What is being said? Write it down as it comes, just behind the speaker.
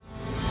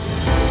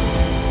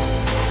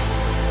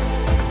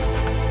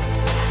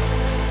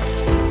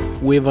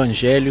O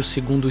Evangelho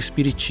Segundo o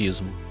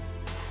Espiritismo.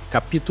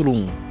 Capítulo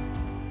I.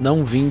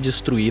 Não Vim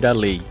Destruir a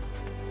Lei.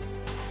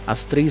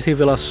 As três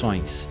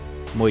revelações: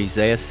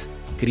 Moisés,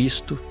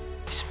 Cristo,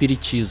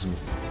 Espiritismo.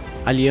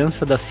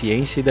 Aliança da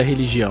ciência e da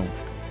religião.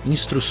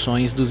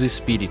 Instruções dos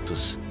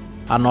Espíritos.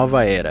 A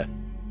nova era.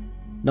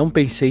 Não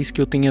penseis que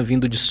eu tenha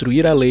vindo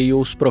destruir a lei ou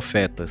os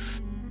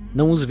profetas.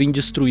 Não os vim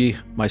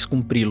destruir, mas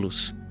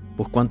cumpri-los.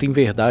 Porquanto em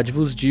verdade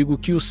vos digo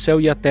que o céu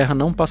e a terra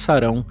não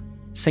passarão,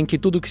 sem que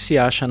tudo o que se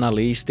acha na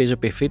lei esteja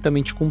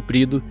perfeitamente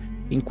cumprido,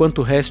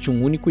 enquanto reste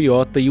um único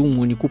iota e um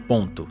único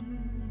ponto.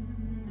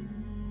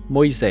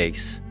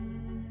 Moisés.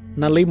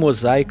 Na lei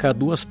mosaica há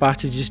duas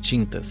partes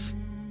distintas: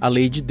 a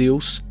lei de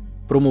Deus,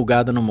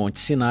 promulgada no Monte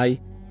Sinai,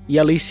 e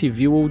a lei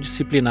civil ou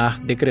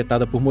disciplinar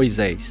decretada por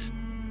Moisés.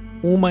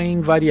 Uma é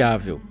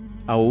invariável,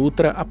 a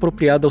outra,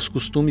 apropriada aos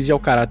costumes e ao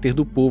caráter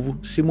do povo,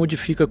 se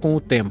modifica com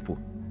o tempo.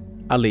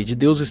 A lei de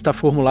Deus está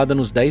formulada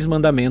nos 10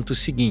 mandamentos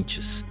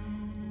seguintes.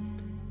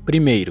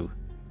 Primeiro,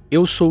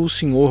 eu sou o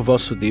Senhor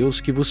vosso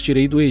Deus que vos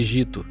tirei do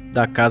Egito,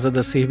 da casa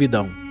da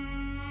servidão.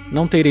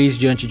 Não tereis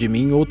diante de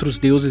mim outros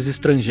deuses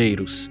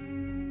estrangeiros.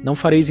 Não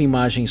fareis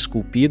imagem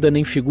esculpida,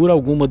 nem figura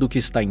alguma do que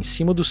está em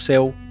cima do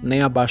céu,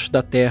 nem abaixo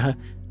da terra,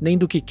 nem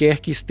do que quer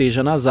que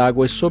esteja nas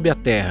águas sob a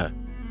terra.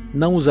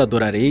 Não os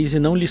adorareis e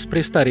não lhes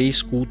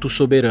prestareis culto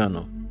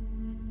soberano.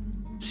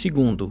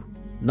 Segundo,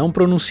 não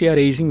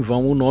pronunciareis em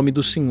vão o nome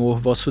do Senhor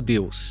vosso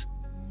Deus.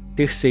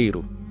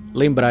 Terceiro,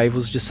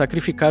 lembrai-vos de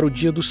sacrificar o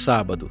dia do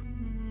sábado.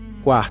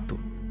 Quarto,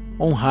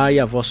 honrai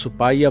a vosso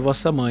pai e a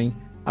vossa mãe,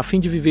 a fim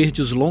de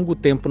viverdes longo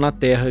tempo na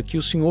terra que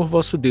o Senhor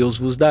vosso Deus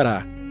vos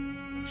dará.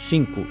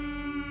 5.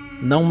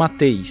 Não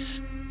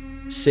mateis.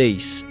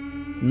 6.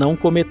 Não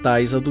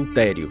cometais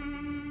adultério.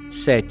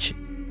 7.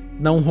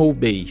 Não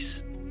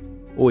roubeis.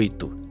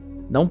 8.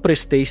 Não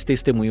presteis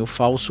testemunho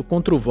falso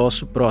contra o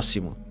vosso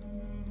próximo.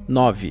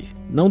 9.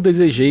 Não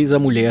desejeis a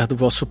mulher do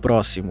vosso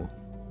próximo.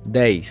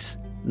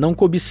 10. Não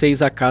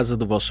cobiceis a casa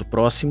do vosso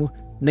próximo,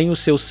 nem o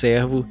seu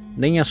servo,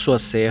 nem a sua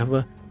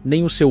serva,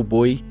 nem o seu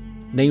boi,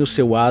 nem o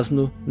seu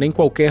asno, nem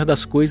qualquer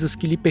das coisas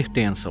que lhe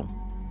pertençam.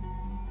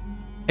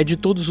 É de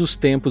todos os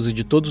tempos e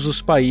de todos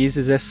os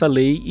países essa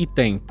lei e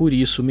tem, por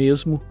isso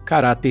mesmo,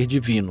 caráter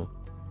divino.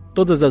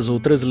 Todas as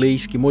outras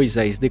leis que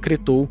Moisés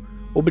decretou,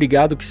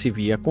 obrigado que se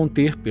via a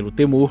conter, pelo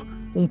temor,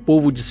 um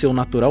povo de seu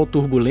natural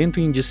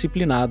turbulento e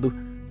indisciplinado,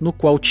 no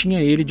qual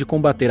tinha ele de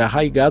combater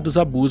arraigados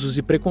abusos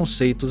e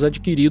preconceitos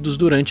adquiridos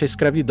durante a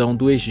escravidão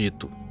do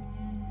Egito.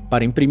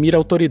 Para imprimir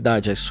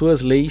autoridade às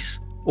suas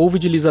leis, houve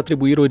de lhes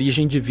atribuir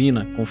origem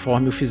divina,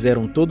 conforme o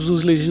fizeram todos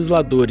os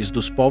legisladores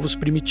dos povos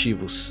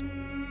primitivos.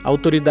 A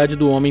autoridade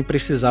do homem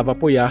precisava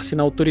apoiar-se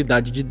na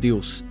autoridade de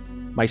Deus,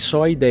 mas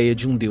só a ideia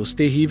de um Deus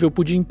terrível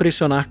podia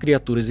impressionar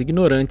criaturas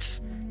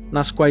ignorantes,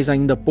 nas quais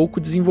ainda pouco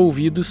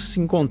desenvolvidos se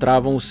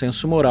encontravam o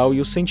senso moral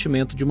e o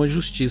sentimento de uma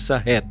justiça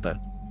reta.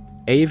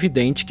 É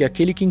evidente que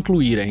aquele que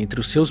incluíra entre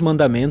os seus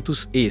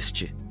mandamentos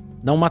este: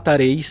 não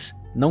matareis,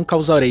 não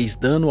causareis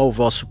dano ao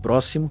vosso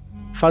próximo,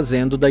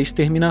 fazendo da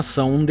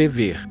exterminação um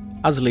dever.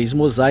 As leis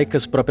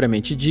mosaicas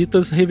propriamente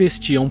ditas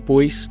revestiam,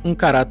 pois, um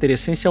caráter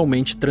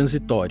essencialmente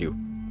transitório.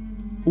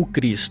 O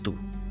Cristo.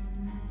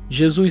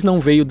 Jesus não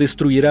veio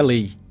destruir a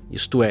lei,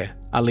 isto é,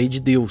 a lei de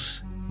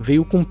Deus.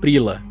 Veio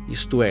cumpri-la,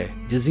 isto é,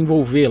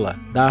 desenvolvê-la,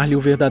 dar-lhe o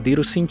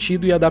verdadeiro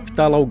sentido e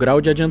adaptá-la ao grau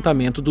de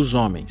adiantamento dos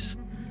homens.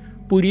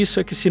 Por isso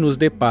é que se nos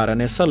depara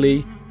nessa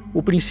lei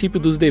o princípio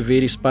dos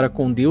deveres para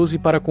com Deus e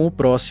para com o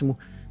próximo,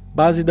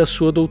 base da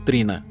sua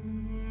doutrina.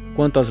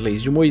 Quanto às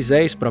leis de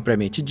Moisés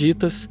propriamente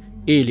ditas,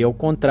 ele, ao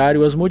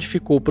contrário, as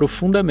modificou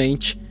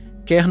profundamente,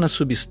 quer na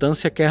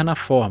substância, quer na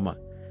forma,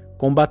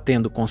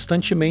 combatendo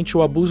constantemente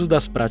o abuso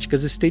das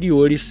práticas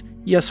exteriores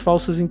e as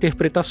falsas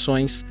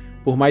interpretações.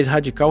 Por mais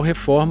radical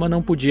reforma,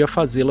 não podia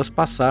fazê-las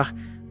passar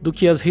do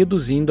que as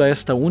reduzindo a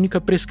esta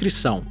única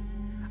prescrição: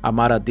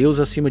 amar a Deus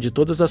acima de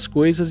todas as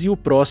coisas e o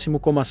próximo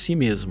como a si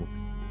mesmo,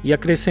 e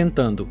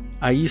acrescentando: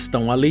 aí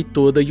estão a lei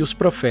toda e os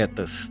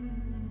profetas.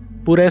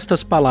 Por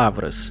estas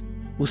palavras,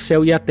 o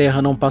céu e a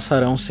terra não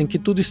passarão sem que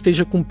tudo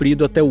esteja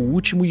cumprido até o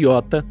último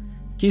iota,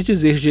 quis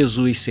dizer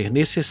Jesus ser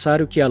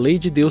necessário que a lei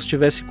de Deus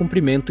tivesse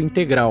cumprimento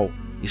integral,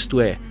 isto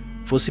é,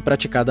 fosse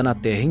praticada na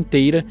terra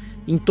inteira,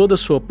 em toda a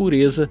sua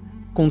pureza,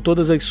 com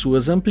todas as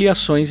suas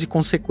ampliações e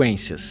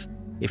consequências.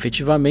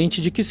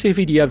 Efetivamente, de que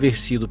serviria haver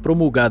sido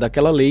promulgada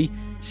aquela lei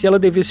se ela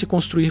devesse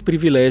construir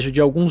privilégio de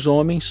alguns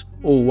homens,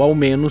 ou, ao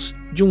menos,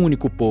 de um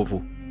único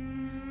povo?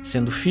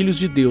 Sendo filhos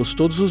de Deus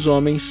todos os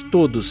homens,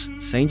 todos,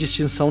 sem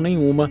distinção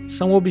nenhuma,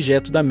 são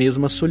objeto da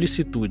mesma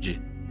solicitude.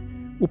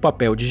 O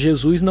papel de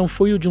Jesus não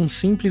foi o de um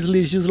simples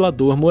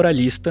legislador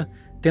moralista,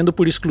 tendo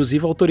por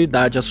exclusiva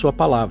autoridade a sua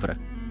palavra.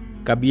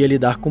 Cabia-lhe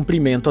dar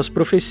cumprimento às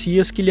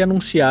profecias que lhe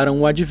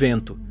anunciaram o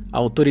advento. A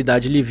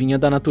autoridade lhe vinha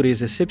da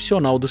natureza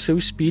excepcional do seu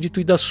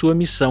espírito e da sua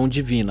missão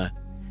divina.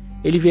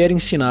 Ele viera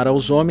ensinar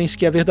aos homens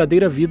que a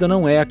verdadeira vida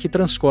não é a que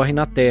transcorre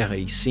na terra,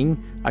 e sim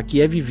a que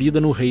é vivida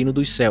no reino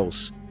dos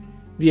céus.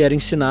 Viera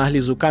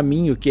ensinar-lhes o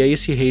caminho que a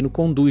esse reino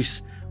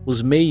conduz,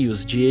 os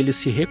meios de eles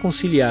se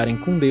reconciliarem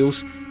com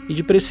Deus e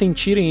de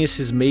pressentirem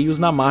esses meios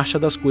na marcha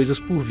das coisas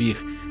por vir,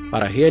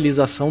 para a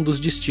realização dos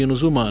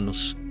destinos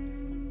humanos.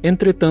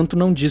 Entretanto,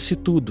 não disse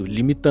tudo,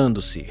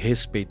 limitando-se,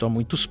 respeito a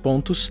muitos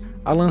pontos,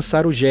 a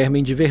lançar o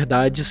germen de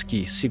verdades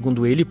que,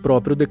 segundo ele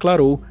próprio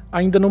declarou,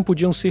 ainda não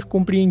podiam ser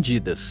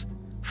compreendidas.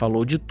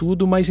 Falou de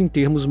tudo, mas em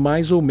termos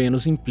mais ou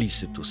menos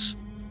implícitos.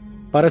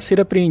 Para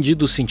ser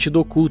apreendido o sentido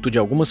oculto de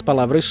algumas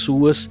palavras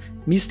suas,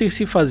 Mister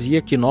se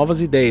fazia que novas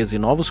ideias e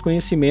novos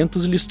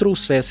conhecimentos lhes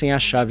trouxessem a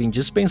chave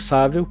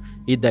indispensável,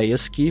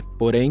 ideias que,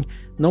 porém,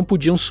 não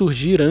podiam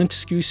surgir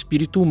antes que o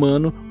espírito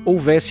humano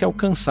houvesse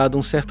alcançado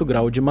um certo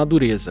grau de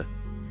madureza.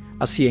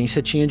 A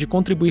ciência tinha de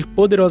contribuir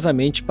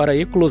poderosamente para a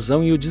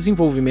eclosão e o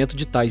desenvolvimento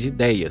de tais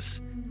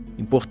ideias.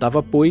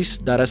 Importava, pois,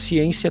 dar à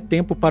ciência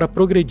tempo para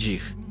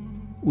progredir.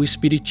 O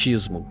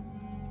Espiritismo.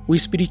 O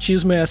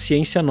Espiritismo é a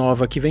ciência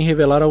nova que vem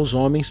revelar aos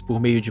homens, por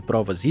meio de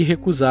provas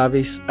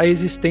irrecusáveis, a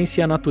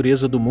existência e a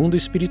natureza do mundo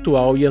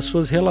espiritual e as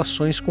suas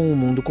relações com o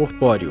mundo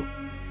corpóreo.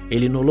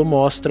 Ele nos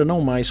mostra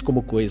não mais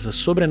como coisa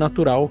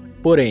sobrenatural,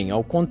 porém,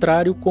 ao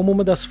contrário, como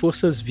uma das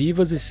forças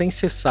vivas e sem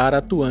cessar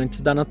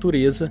atuantes da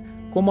natureza,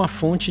 como a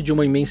fonte de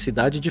uma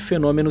imensidade de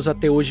fenômenos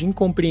até hoje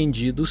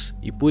incompreendidos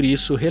e, por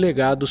isso,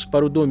 relegados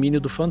para o domínio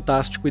do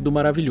fantástico e do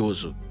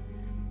maravilhoso.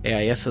 É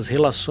a essas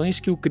relações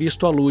que o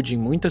Cristo alude em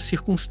muitas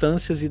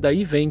circunstâncias e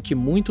daí vem que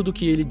muito do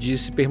que ele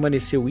disse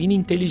permaneceu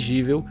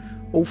ininteligível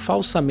ou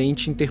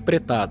falsamente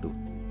interpretado.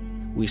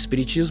 O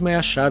Espiritismo é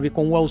a chave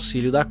com o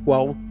auxílio da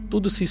qual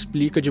tudo se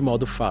explica de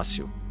modo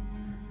fácil.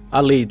 A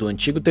lei do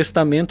Antigo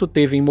Testamento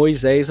teve em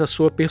Moisés a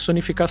sua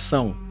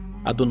personificação,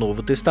 a do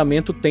Novo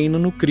Testamento tem-no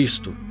no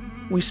Cristo.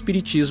 O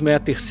Espiritismo é a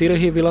terceira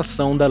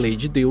revelação da lei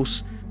de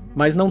Deus,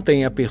 mas não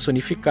tem a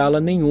personificá-la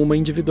nenhuma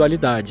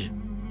individualidade,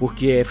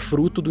 porque é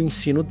fruto do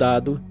ensino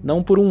dado,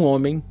 não por um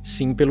homem,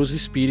 sim pelos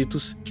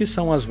Espíritos, que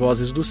são as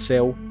vozes do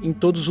céu, em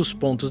todos os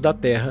pontos da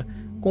terra,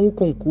 com o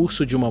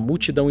concurso de uma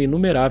multidão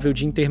inumerável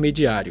de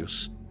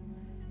intermediários.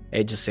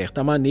 É, de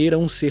certa maneira,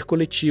 um ser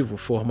coletivo,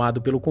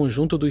 formado pelo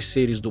conjunto dos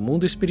seres do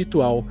mundo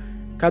espiritual,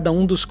 cada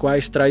um dos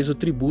quais traz o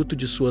tributo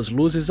de suas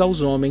luzes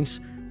aos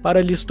homens,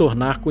 para lhes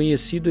tornar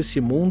conhecido esse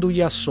mundo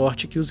e a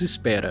sorte que os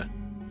espera.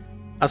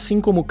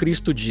 Assim como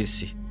Cristo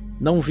disse,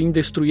 não vim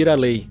destruir a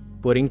lei,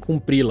 porém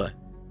cumpri-la,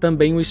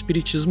 também o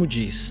Espiritismo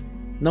diz,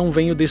 não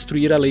venho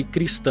destruir a lei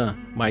cristã,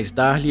 mas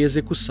dar-lhe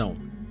execução.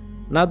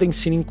 Nada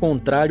ensina em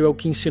contrário ao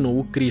que ensinou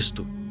o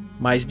Cristo,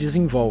 mas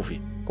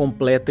desenvolve,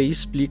 completa e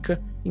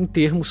explica, em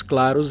termos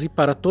claros e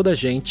para toda a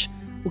gente,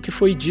 o que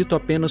foi dito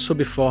apenas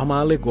sob forma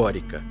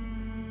alegórica.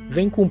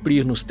 Vem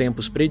cumprir nos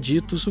tempos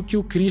preditos o que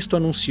o Cristo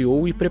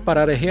anunciou e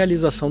preparar a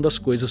realização das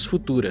coisas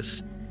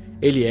futuras.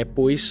 Ele é,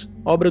 pois,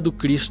 obra do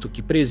Cristo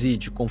que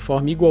preside,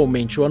 conforme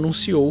igualmente o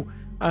anunciou,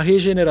 a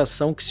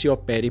regeneração que se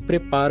opera e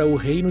prepara o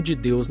reino de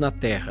Deus na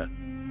terra.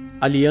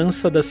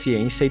 Aliança da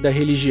ciência e da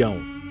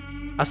religião.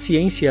 A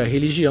ciência e a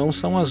religião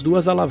são as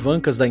duas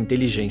alavancas da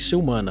inteligência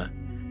humana.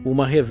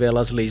 Uma revela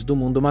as leis do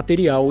mundo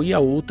material e a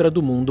outra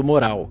do mundo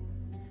moral.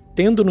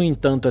 Tendo, no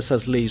entanto,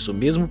 essas leis o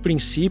mesmo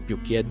princípio,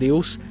 que é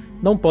Deus,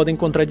 não podem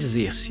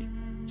contradizer-se.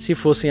 Se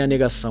fossem a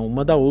negação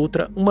uma da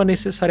outra, uma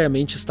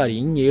necessariamente estaria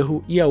em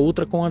erro e a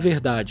outra com a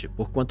verdade,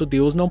 porquanto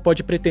Deus não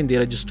pode pretender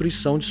a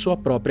destruição de sua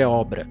própria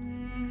obra.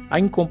 A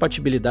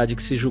incompatibilidade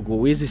que se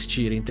julgou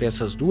existir entre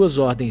essas duas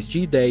ordens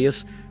de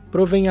ideias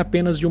provém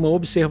apenas de uma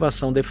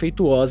observação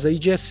defeituosa e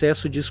de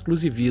excesso de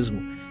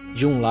exclusivismo,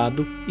 de um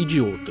lado e de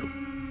outro.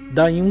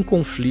 Daí um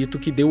conflito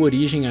que deu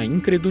origem à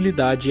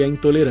incredulidade e à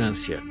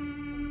intolerância.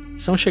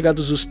 São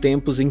chegados os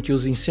tempos em que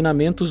os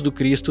ensinamentos do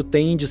Cristo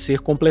têm de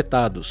ser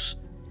completados,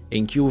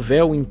 em que o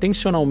véu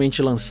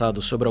intencionalmente lançado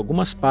sobre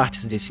algumas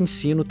partes desse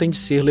ensino tem de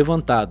ser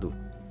levantado,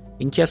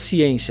 em que a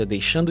ciência,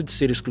 deixando de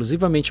ser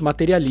exclusivamente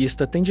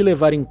materialista, tem de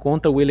levar em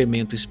conta o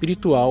elemento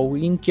espiritual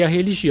e em que a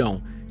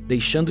religião,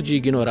 deixando de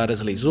ignorar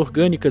as leis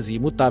orgânicas e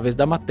imutáveis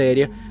da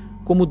matéria,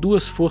 como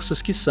duas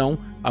forças que são,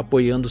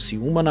 apoiando-se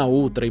uma na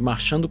outra e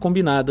marchando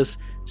combinadas,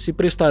 se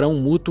prestarão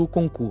mútuo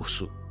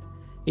concurso.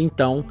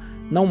 Então,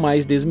 não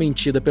mais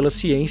desmentida pela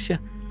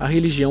ciência, a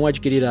religião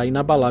adquirirá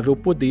inabalável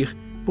poder,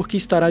 porque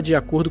estará de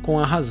acordo com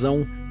a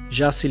razão,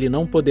 já se lhe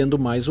não podendo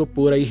mais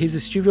opor à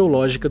irresistível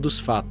lógica dos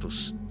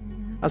fatos.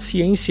 A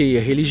ciência e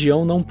a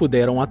religião não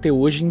puderam até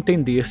hoje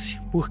entender-se,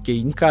 porque,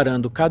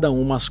 encarando cada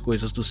uma as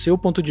coisas do seu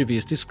ponto de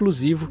vista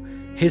exclusivo,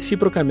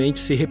 reciprocamente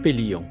se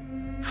repeliam.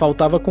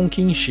 Faltava com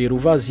que encher o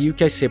vazio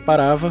que as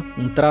separava,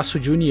 um traço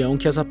de união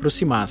que as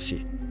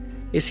aproximasse.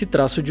 Esse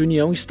traço de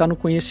união está no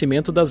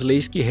conhecimento das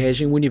leis que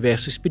regem o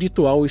universo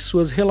espiritual e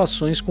suas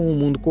relações com o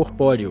mundo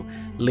corpóreo,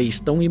 leis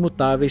tão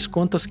imutáveis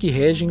quanto as que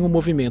regem o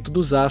movimento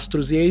dos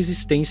astros e a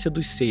existência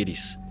dos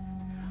seres.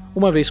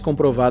 Uma vez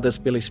comprovadas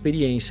pela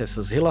experiência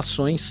essas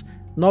relações,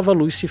 nova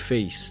luz se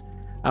fez.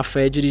 A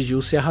fé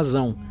dirigiu-se à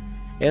razão.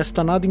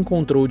 Esta nada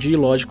encontrou de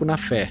ilógico na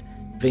fé,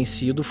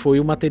 vencido foi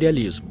o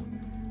materialismo.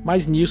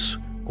 Mas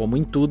nisso, como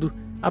em tudo,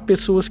 há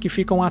pessoas que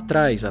ficam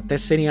atrás até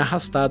serem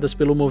arrastadas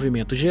pelo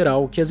movimento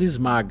geral que as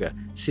esmaga,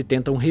 se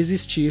tentam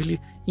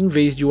resistir-lhe em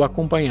vez de o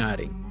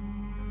acompanharem.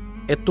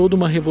 É toda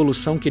uma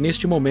revolução que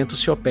neste momento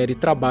se opera e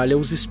trabalha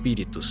os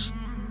espíritos.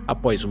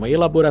 Após uma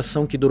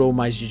elaboração que durou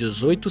mais de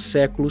 18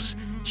 séculos,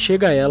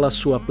 chega ela à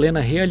sua plena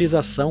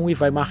realização e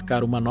vai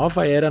marcar uma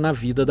nova era na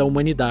vida da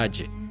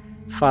humanidade.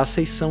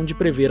 Fáceis são de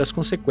prever as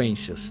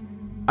consequências.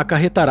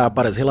 Acarretará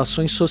para as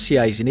relações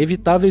sociais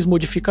inevitáveis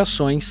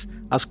modificações,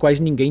 às quais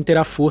ninguém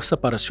terá força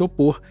para se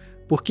opor,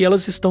 porque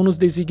elas estão nos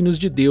desígnios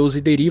de Deus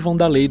e derivam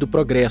da lei do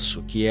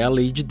progresso, que é a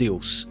lei de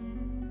Deus.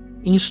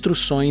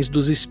 Instruções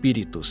dos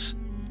Espíritos.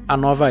 A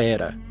nova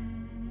era.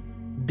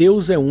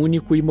 Deus é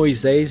único e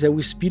Moisés é o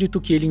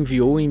Espírito que ele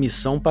enviou em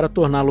missão para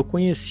torná-lo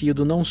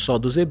conhecido não só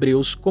dos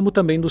hebreus, como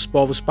também dos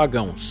povos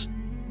pagãos.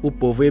 O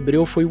povo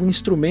hebreu foi o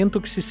instrumento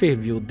que se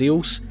serviu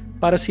Deus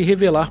para se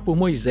revelar por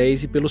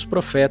Moisés e pelos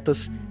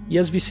profetas, e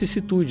as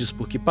vicissitudes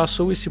por que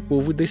passou esse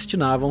povo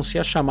destinavam-se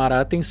a chamar a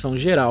atenção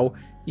geral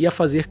e a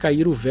fazer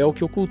cair o véu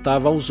que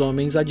ocultava aos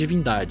homens a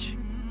divindade.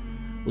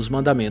 Os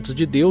mandamentos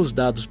de Deus,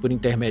 dados por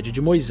intermédio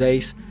de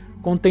Moisés,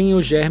 contêm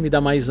o germe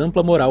da mais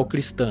ampla moral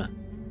cristã.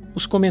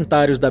 Os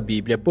comentários da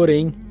Bíblia,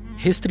 porém,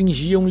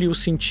 restringiam-lhe o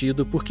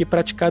sentido porque,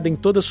 praticada em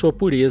toda sua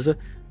pureza,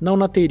 não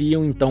na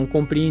teriam então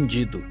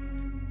compreendido.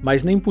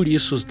 Mas nem por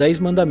isso os 10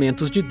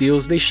 mandamentos de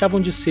Deus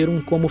deixavam de ser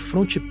um como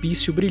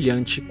frontispício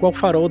brilhante, qual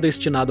farol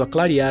destinado a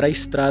clarear a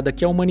estrada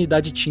que a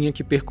humanidade tinha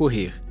que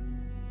percorrer.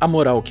 A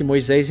moral que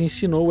Moisés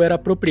ensinou era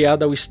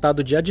apropriada ao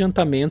estado de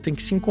adiantamento em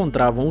que se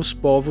encontravam os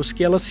povos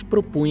que ela se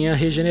propunha a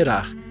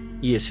regenerar,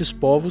 e esses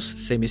povos,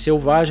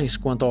 semi-selvagens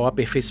quanto ao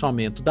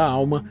aperfeiçoamento da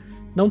alma,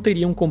 não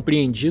teriam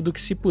compreendido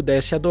que se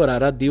pudesse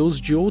adorar a Deus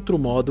de outro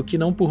modo que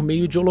não por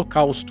meio de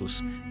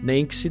holocaustos,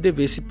 nem que se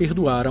devesse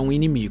perdoar a um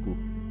inimigo.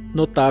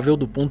 Notável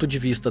do ponto de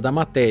vista da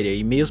matéria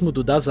e mesmo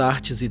do das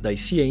artes e das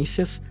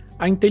ciências,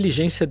 a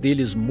inteligência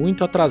deles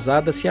muito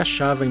atrasada se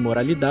achava em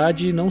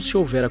moralidade e não se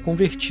houvera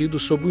convertido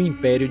sob o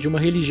império de uma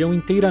religião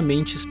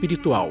inteiramente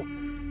espiritual.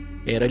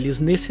 Era-lhes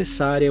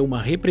necessária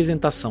uma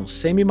representação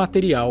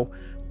semimaterial,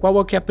 qual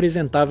a que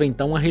apresentava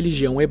então a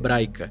religião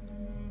hebraica.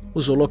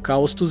 Os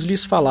holocaustos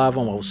lhes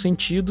falavam aos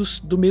sentidos,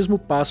 do mesmo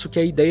passo que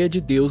a ideia de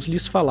Deus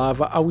lhes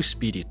falava ao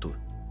espírito.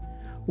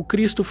 O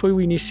Cristo foi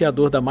o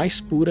iniciador da mais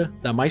pura,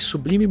 da mais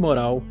sublime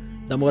moral,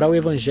 da moral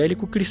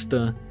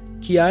evangélico-cristã,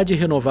 que há de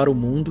renovar o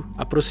mundo,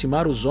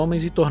 aproximar os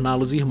homens e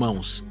torná-los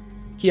irmãos,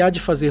 que há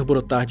de fazer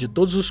brotar de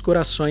todos os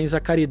corações a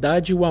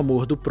caridade e o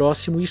amor do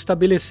próximo e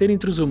estabelecer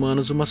entre os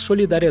humanos uma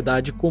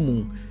solidariedade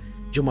comum,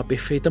 de uma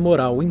perfeita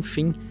moral,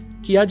 enfim,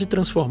 que há de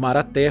transformar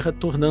a terra,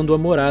 tornando-a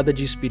morada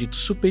de espíritos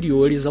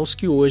superiores aos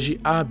que hoje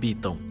a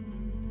habitam.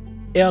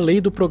 É a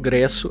lei do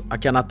progresso a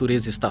que a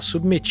natureza está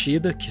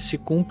submetida, que se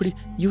cumpre,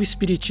 e o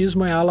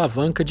Espiritismo é a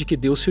alavanca de que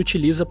Deus se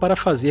utiliza para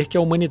fazer que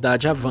a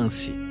humanidade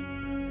avance.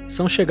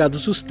 São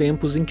chegados os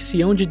tempos em que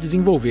se hão de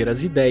desenvolver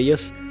as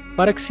ideias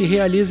para que se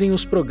realizem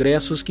os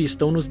progressos que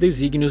estão nos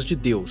desígnios de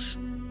Deus.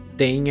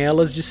 Têm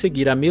elas de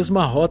seguir a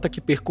mesma rota que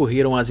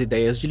percorreram as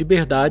ideias de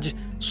liberdade,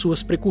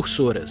 suas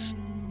precursoras.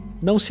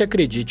 Não se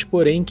acredite,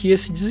 porém, que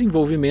esse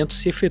desenvolvimento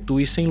se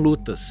efetue sem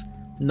lutas.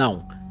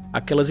 Não.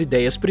 Aquelas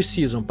ideias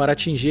precisam, para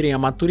atingirem a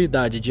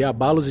maturidade de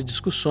abalos e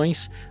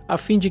discussões, a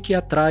fim de que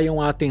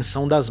atraiam a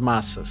atenção das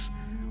massas.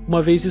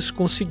 Uma vez isso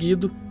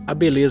conseguido, a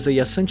beleza e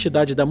a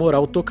santidade da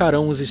moral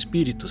tocarão os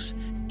espíritos,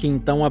 que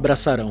então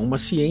abraçarão uma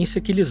ciência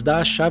que lhes dá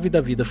a chave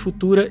da vida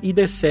futura e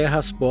descerra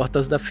as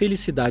portas da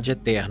felicidade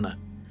eterna.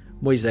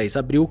 Moisés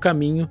abriu o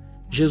caminho,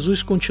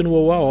 Jesus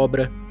continuou a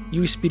obra e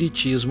o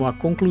Espiritismo a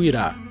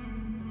concluirá.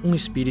 Um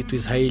espírito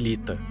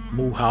israelita,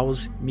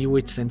 Mulhouse,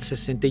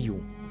 1861.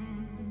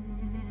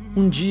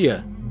 Um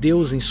dia,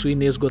 Deus, em sua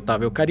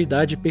inesgotável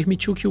caridade,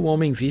 permitiu que o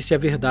homem visse a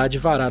verdade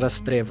varar as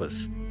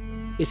trevas.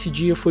 Esse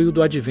dia foi o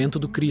do advento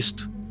do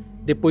Cristo.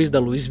 Depois da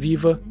luz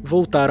viva,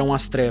 voltaram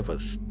as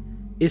trevas.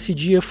 Esse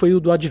dia foi o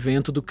do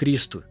advento do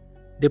Cristo.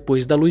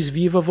 Depois da luz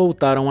viva,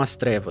 voltaram as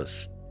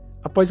trevas.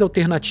 Após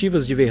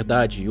alternativas de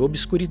verdade e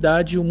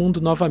obscuridade, o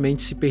mundo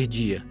novamente se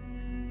perdia.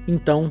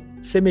 Então,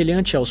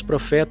 semelhante aos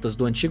profetas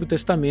do Antigo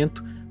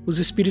Testamento, os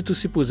espíritos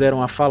se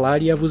puseram a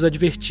falar e a vos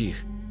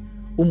advertir.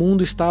 O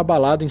mundo está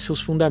abalado em seus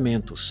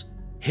fundamentos.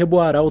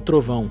 Reboará o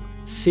trovão.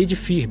 Sede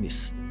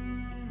firmes.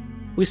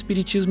 O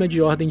Espiritismo é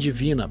de ordem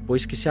divina,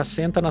 pois que se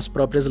assenta nas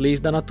próprias leis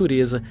da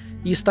natureza,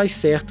 e estáis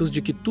certos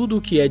de que tudo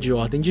o que é de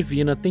ordem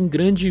divina tem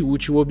grande e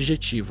útil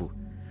objetivo.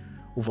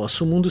 O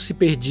vosso mundo se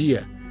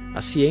perdia, a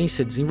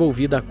ciência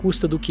desenvolvida à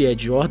custa do que é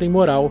de ordem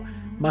moral,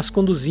 mas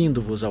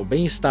conduzindo-vos ao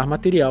bem-estar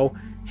material,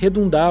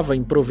 redundava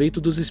em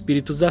proveito dos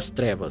espíritos das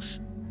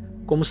trevas.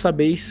 Como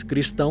sabeis,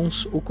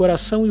 cristãos, o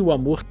coração e o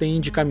amor têm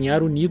de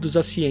caminhar unidos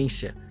à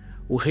ciência.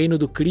 O reino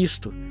do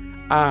Cristo,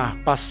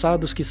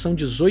 passados que são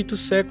 18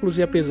 séculos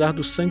e apesar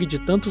do sangue de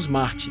tantos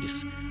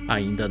mártires,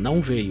 ainda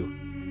não veio.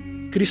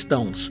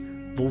 Cristãos,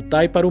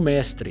 voltai para o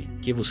Mestre,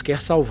 que vos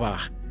quer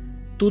salvar.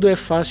 Tudo é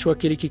fácil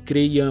àquele que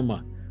crê e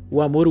ama.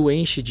 O amor o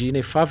enche de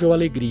inefável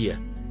alegria.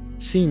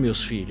 Sim,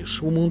 meus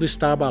filhos, o mundo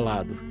está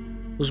abalado.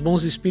 Os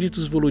bons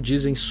espíritos vos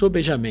dizem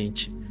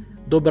sobejamente.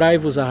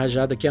 Dobrai-vos a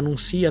rajada que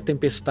anuncia a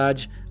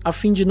tempestade, a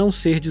fim de não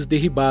serdes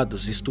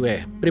derribados, isto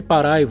é,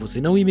 preparai-vos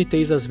e não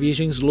imiteis as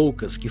virgens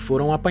loucas que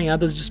foram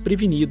apanhadas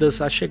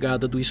desprevenidas à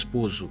chegada do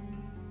esposo.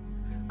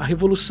 A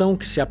revolução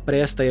que se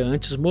apresta é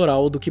antes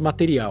moral do que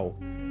material.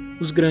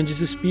 Os grandes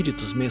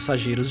espíritos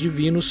mensageiros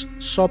divinos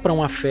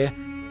sopram a fé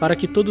para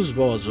que todos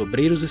vós,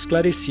 obreiros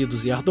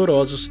esclarecidos e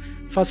ardorosos,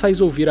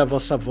 façais ouvir a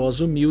vossa voz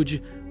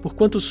humilde,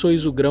 porquanto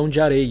sois o grão de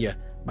areia,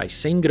 mas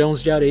sem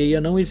grãos de areia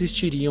não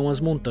existiriam as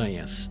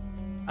montanhas.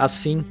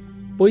 Assim,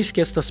 pois que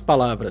estas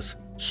palavras,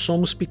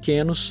 somos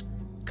pequenos,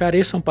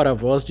 careçam para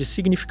vós de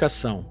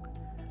significação.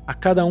 A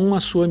cada um a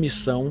sua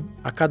missão,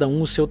 a cada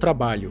um o seu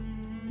trabalho.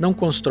 Não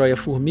constrói a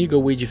formiga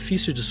o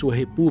edifício de sua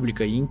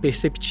república e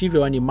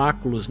imperceptível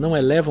animáculos não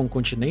elevam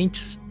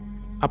continentes?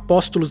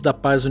 Apóstolos da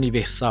paz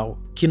universal,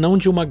 que não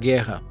de uma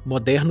guerra,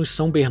 modernos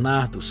São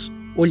Bernardos,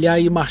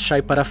 olhai e marchai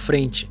para a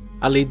frente,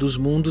 a lei dos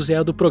mundos é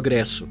a do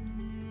progresso.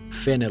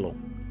 Fenelon,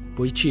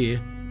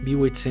 Poitiers,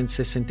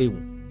 1861.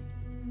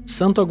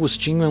 Santo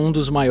Agostinho é um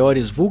dos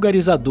maiores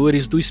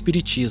vulgarizadores do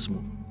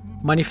Espiritismo.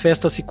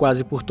 Manifesta-se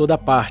quase por toda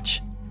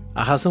parte.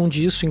 A razão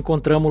disso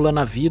encontramo-la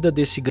na vida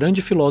desse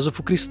grande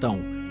filósofo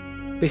cristão.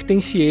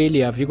 Pertence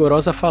ele à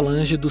vigorosa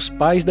falange dos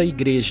pais da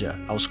Igreja,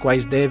 aos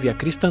quais deve a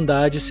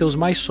cristandade seus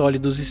mais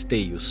sólidos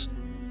esteios.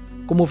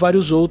 Como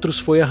vários outros,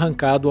 foi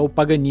arrancado ao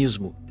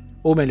paganismo,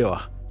 ou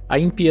melhor, à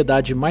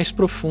impiedade mais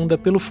profunda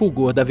pelo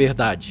fulgor da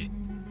verdade.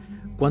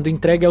 Quando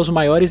entregue aos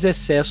maiores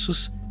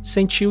excessos,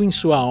 sentiu em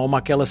sua alma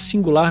aquela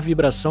singular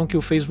vibração que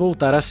o fez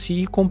voltar a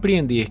si e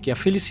compreender que a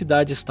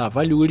felicidade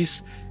estava a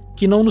lures,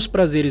 que não nos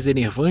prazeres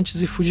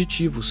enervantes e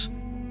fugitivos,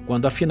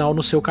 quando afinal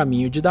no seu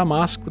caminho de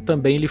Damasco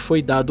também lhe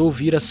foi dado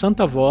ouvir a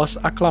santa voz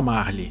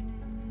aclamar-lhe.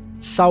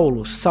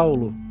 Saulo,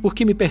 Saulo, por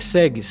que me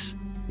persegues?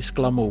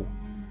 Exclamou.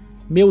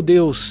 Meu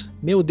Deus,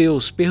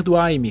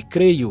 perdoai-me,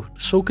 creio,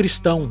 sou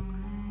cristão.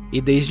 E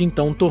desde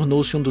então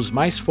tornou-se um dos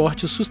mais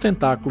fortes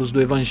sustentáculos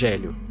do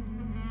Evangelho.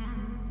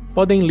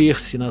 Podem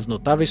ler-se nas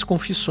notáveis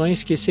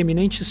confissões que esse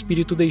eminente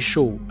espírito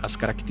deixou, as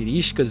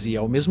características e,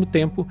 ao mesmo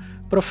tempo,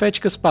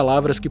 proféticas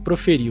palavras que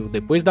proferiu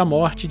depois da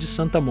morte de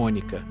Santa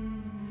Mônica.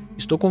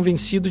 Estou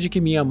convencido de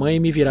que minha mãe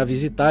me virá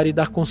visitar e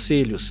dar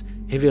conselhos,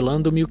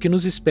 revelando-me o que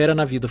nos espera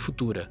na vida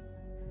futura.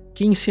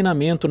 Que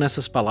ensinamento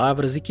nessas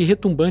palavras e que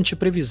retumbante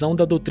previsão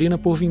da doutrina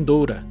por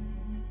vindoura!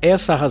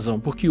 Essa a razão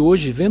por que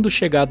hoje, vendo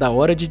chegada a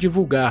hora de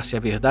divulgar-se a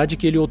verdade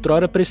que ele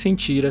outrora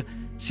pressentira,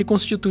 se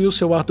constituiu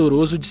seu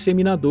ardoroso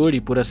disseminador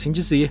e, por assim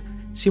dizer,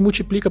 se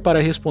multiplica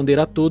para responder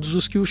a todos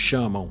os que o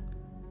chamam.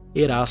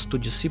 Erasto,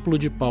 discípulo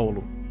de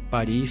Paulo,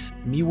 Paris,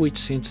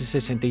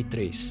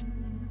 1863.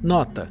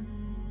 Nota: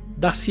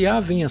 dar-se-á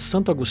venha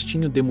Santo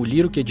Agostinho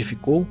demolir o que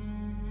edificou?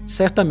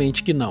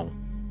 Certamente que não.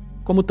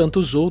 Como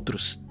tantos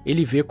outros,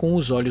 ele vê com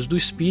os olhos do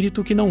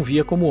espírito que não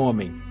via como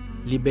homem.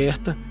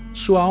 Liberta,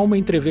 sua alma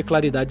entrevê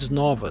claridades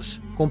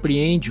novas,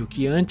 compreende o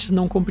que antes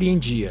não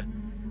compreendia.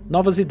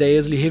 Novas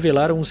ideias lhe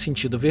revelaram o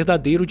sentido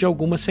verdadeiro de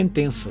algumas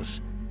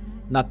sentenças.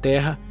 Na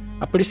terra,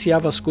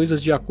 apreciava as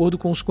coisas de acordo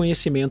com os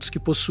conhecimentos que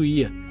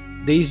possuía,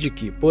 desde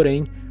que,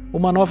 porém,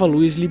 uma nova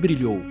luz lhe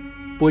brilhou,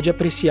 pôde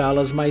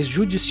apreciá-las mais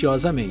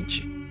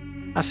judiciosamente.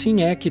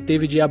 Assim é que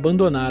teve de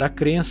abandonar a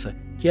crença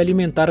que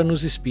alimentara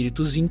nos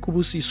espíritos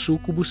íncubos e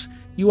súcubos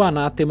e o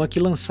anátema que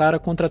lançara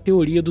contra a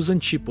teoria dos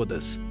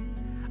antípodas.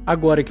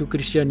 Agora que o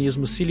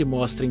cristianismo se lhe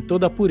mostra em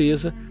toda a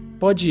pureza,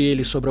 pode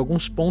ele, sobre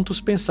alguns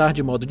pontos, pensar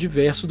de modo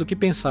diverso do que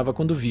pensava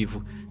quando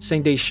vivo,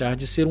 sem deixar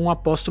de ser um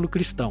apóstolo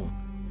cristão.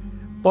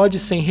 Pode,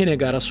 sem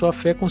renegar a sua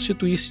fé,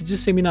 constituir-se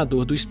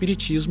disseminador do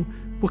Espiritismo,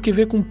 porque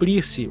vê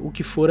cumprir-se o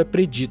que fora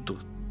predito.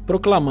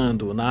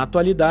 Proclamando-o na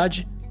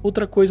atualidade,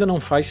 outra coisa não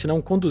faz senão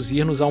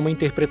conduzir-nos a uma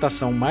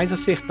interpretação mais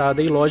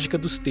acertada e lógica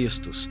dos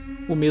textos.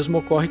 O mesmo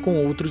ocorre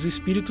com outros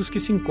espíritos que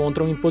se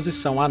encontram em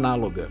posição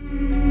análoga.